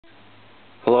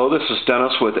Hello, this is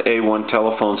Dennis with A1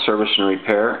 Telephone Service and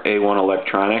Repair, A1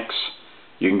 Electronics.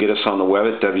 You can get us on the web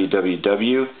at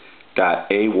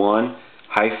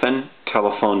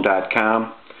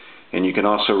www.a1-telephone.com, and you can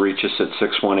also reach us at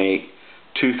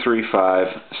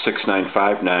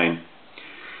 618-235-6959.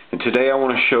 And today I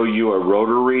want to show you a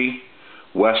Rotary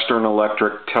Western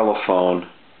Electric telephone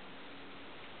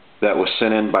that was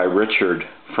sent in by Richard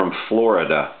from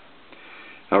Florida.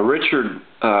 Now, Richard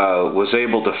was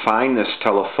able to find this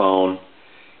telephone.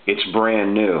 It's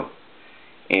brand new,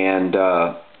 and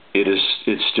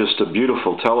it's just a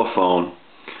beautiful telephone.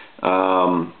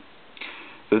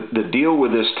 The deal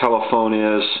with this telephone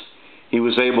is he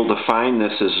was able to find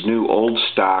this as new old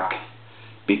stock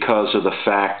because of the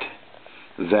fact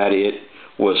that it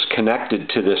was connected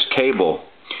to this cable,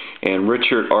 and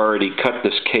Richard already cut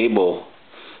this cable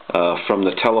from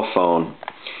the telephone,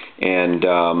 and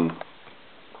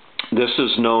this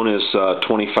is known as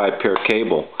 25 pair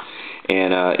cable,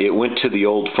 and it went to the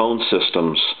old phone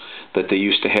systems that they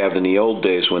used to have in the old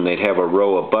days when they'd have a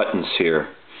row of buttons here,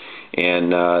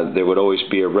 and there would always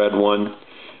be a red one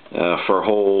for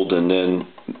hold, and then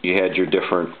you had your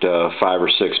different 5 or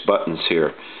 6 buttons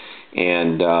here,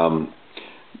 and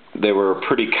they were a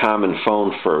pretty common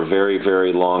phone for a very,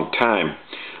 very long time.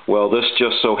 Well, this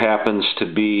just so happens to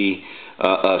be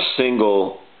a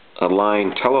single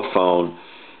line telephone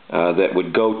that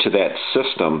would go to that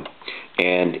system,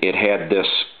 and it had this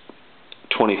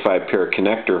 25 pair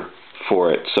connector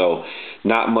for it, so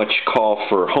not much call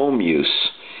for home use,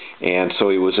 and so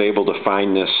he was able to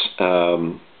find this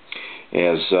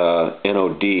as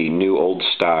NOD, new old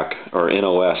stock, or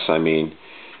NOS I mean,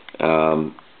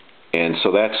 and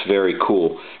so that's very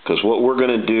cool, because what we're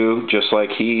going to do, just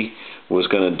like he was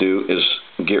going to do, is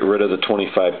get rid of the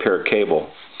 25 pair cable.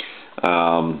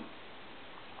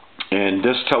 And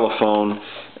this telephone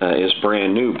is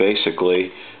brand new, basically.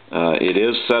 It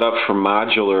is set up for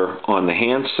modular on the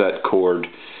handset cord,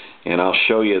 and I'll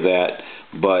show you that,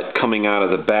 but coming out of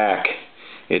the back,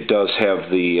 it does have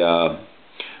the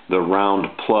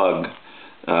round plug,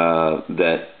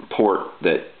 that port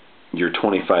that your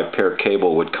 25 pair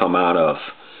cable would come out of,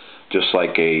 just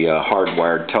like a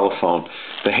hardwired telephone.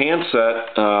 The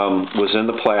handset was in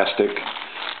the plastic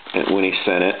when he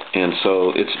sent it, and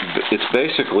so it's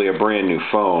basically a brand new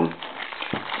phone.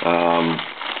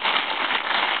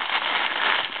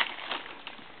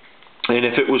 And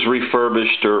if it was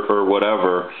refurbished or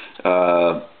whatever,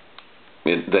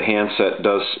 the handset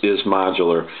is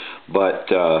modular, but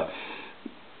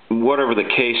whatever the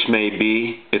case may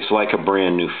be, it's like a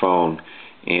brand new phone,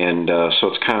 and so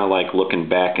it's kind of like looking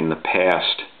back in the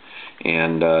past,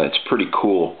 and it's pretty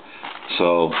cool.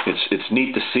 So it's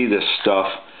neat to see this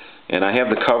stuff. And I have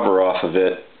the cover off of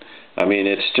it. I mean,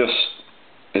 it's just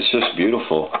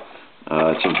beautiful.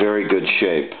 It's in very good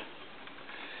shape.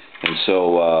 And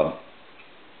so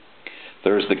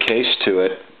there's the case to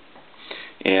it.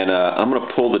 And I'm going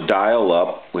to pull the dial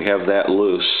up. We have that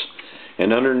loose.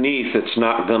 And underneath, it's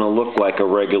not going to look like a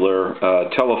regular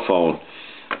telephone,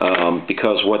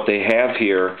 because what they have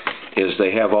here is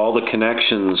they have all the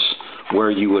connections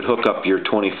where you would hook up your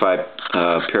 25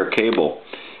 pair cable.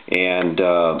 And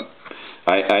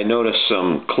I noticed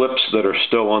some clips that are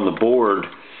still on the board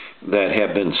that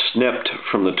have been snipped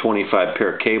from the 25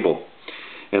 pair cable.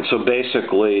 And so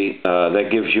basically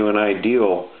that gives you an idea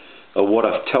of what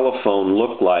a telephone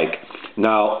looked like.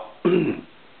 Now,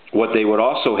 what they would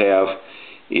also have,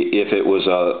 if it was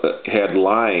had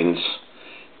lines,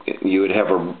 you would have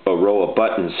a row of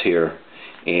buttons here,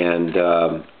 and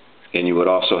you would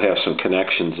also have some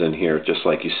connections in here, just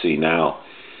like you see now.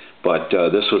 But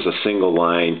this was a single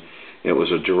line. It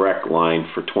was a direct line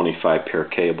for 25 pair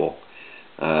cable,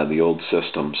 the old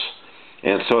systems.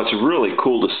 And so it's really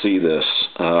cool to see this.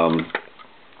 I'm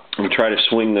going to try to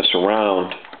swing this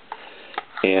around,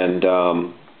 and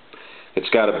it's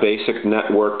got a basic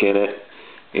network in it,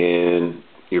 and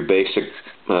your basic,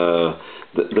 the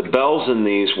bells in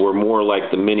these were more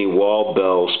like the mini wall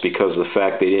bells because of the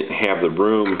fact they didn't have the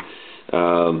room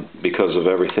because of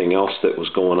everything else that was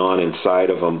going on inside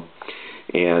of them.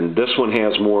 And this one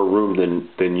has more room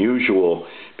than usual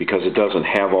because it doesn't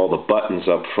have all the buttons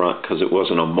up front, because it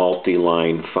wasn't a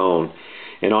multi-line phone.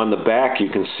 And on the back you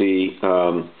can see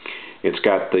it's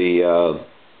got the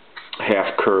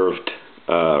half-curved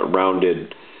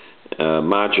rounded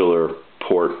modular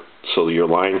port, so your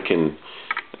line can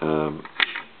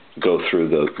go through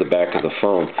the back of the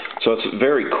phone. So it's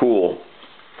very cool.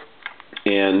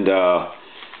 And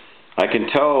I can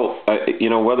tell,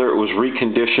 whether it was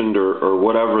reconditioned or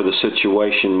whatever the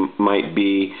situation might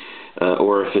be,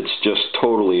 or if it's just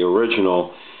totally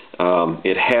original,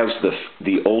 It has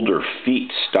the older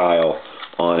feet style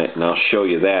on it, and I'll show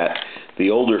you that.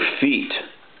 The older feet,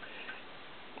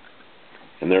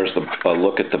 and there's a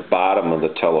look at the bottom of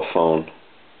the telephone.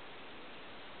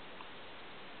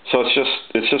 So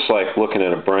it's just like looking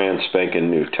at a brand spanking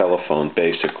new telephone,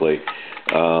 basically,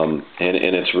 and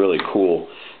it's really cool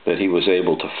that he was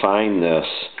able to find this,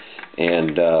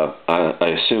 and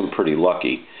I assume pretty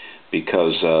lucky,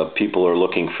 because people are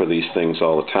looking for these things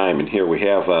all the time. And here we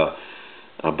have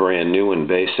a brand new one,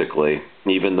 basically,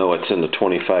 even though it's in the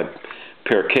 25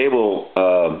 pair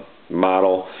cable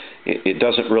model. It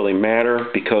doesn't really matter,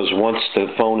 because once the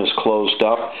phone is closed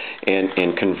up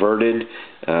and converted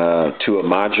to a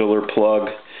modular plug,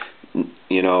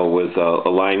 you know, with a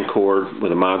line cord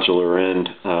with a modular end,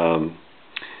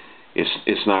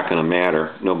 it's not going to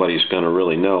matter. Nobody's going to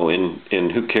really know,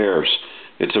 and who cares?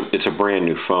 It's a brand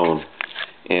new phone,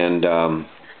 and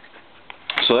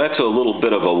so that's a little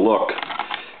bit of a look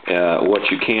at what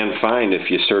you can find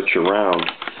if you search around,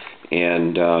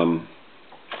 and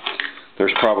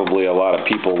there's probably a lot of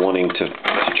people wanting to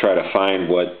try to find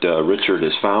what Richard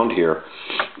has found here,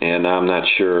 and I'm not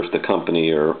sure if the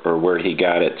company or where he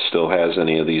got it still has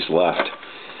any of these left,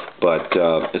 but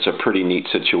it's a pretty neat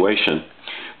situation.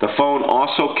 The phone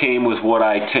also came with what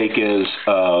I take as,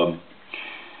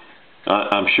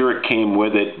 I'm sure it came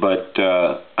with it, but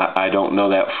I don't know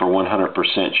that for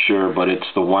 100% sure, but it's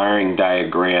the wiring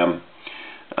diagram,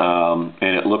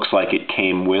 and it looks like it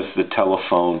came with the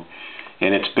telephone.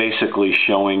 And it's basically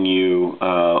showing you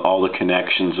all the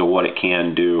connections of what it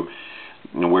can do,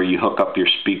 where you hook up your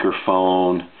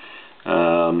speakerphone,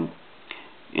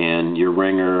 and your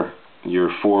ringer, your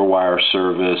 4-wire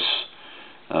service,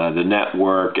 the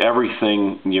network,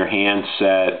 everything, your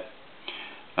handset,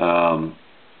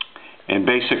 and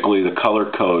basically the color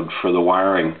code for the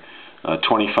wiring.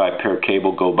 25 pair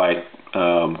cable go by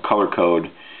color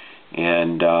code,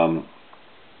 and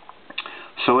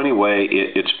so anyway,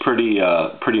 it's pretty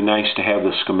nice to have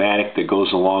the schematic that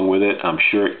goes along with it. I'm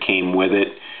sure it came with it,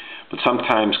 but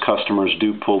sometimes customers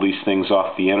do pull these things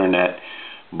off the internet,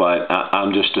 but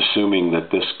I'm just assuming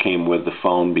that this came with the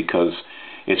phone because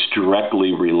it's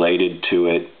directly related to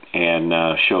it and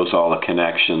shows all the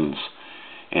connections,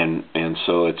 and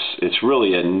so it's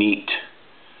really a neat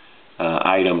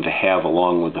item to have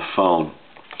along with the phone.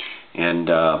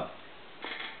 And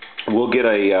we'll get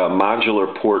a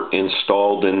modular port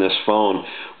installed in this phone.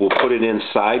 We'll put it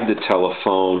inside the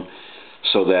telephone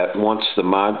so that once the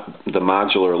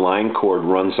modular line cord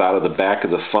runs out of the back of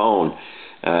the phone,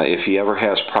 if he ever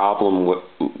has a problem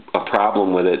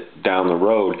with it down the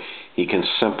road, he can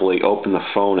simply open the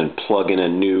phone and plug in a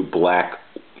new black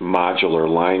modular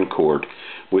line cord,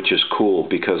 which is cool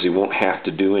because he won't have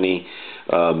to do any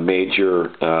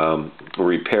major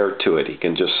repair to it. He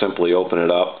can just simply open it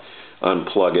up,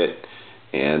 unplug it,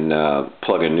 and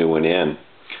plug a new one in.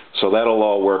 So that'll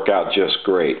all work out just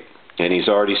great. And he's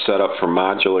already set up for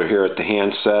modular here at the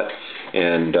handset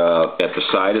and at the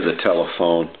side of the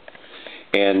telephone.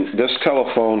 And this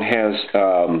telephone has,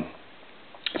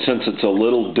 since it's a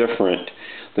little different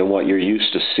than what you're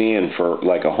used to seeing for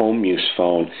like a home use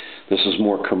phone, this is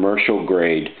more commercial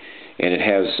grade, and it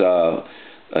has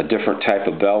a different type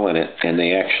of bell in it, and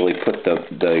they actually put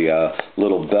the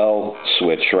little bell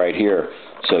switch right here,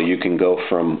 so you can go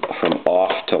from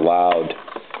off to loud.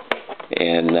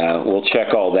 And we'll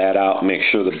check all that out, make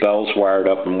sure the bell's wired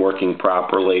up and working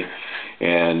properly,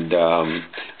 and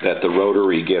that the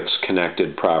rotary gets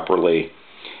connected properly,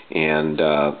 and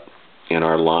in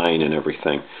our line and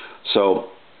everything. So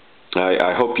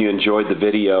I hope you enjoyed the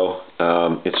video.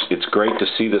 It's great to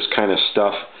see this kind of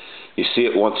stuff. You see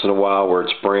it once in a while where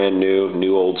it's brand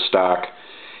new old stock,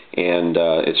 and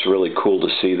it's really cool to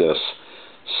see this.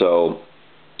 So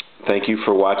thank you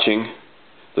for watching.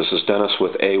 This is Dennis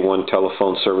with A1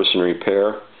 Telephone Service and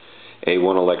Repair,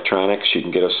 A1 Electronics. You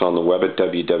can get us on the web at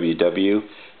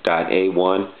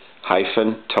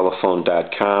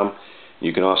www.a1-telephone.com.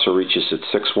 You can also reach us at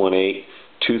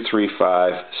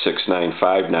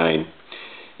 618-235-6959.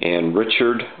 And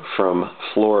Richard from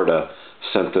Florida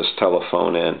sent this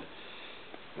telephone in.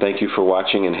 Thank you for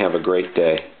watching and have a great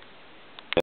day.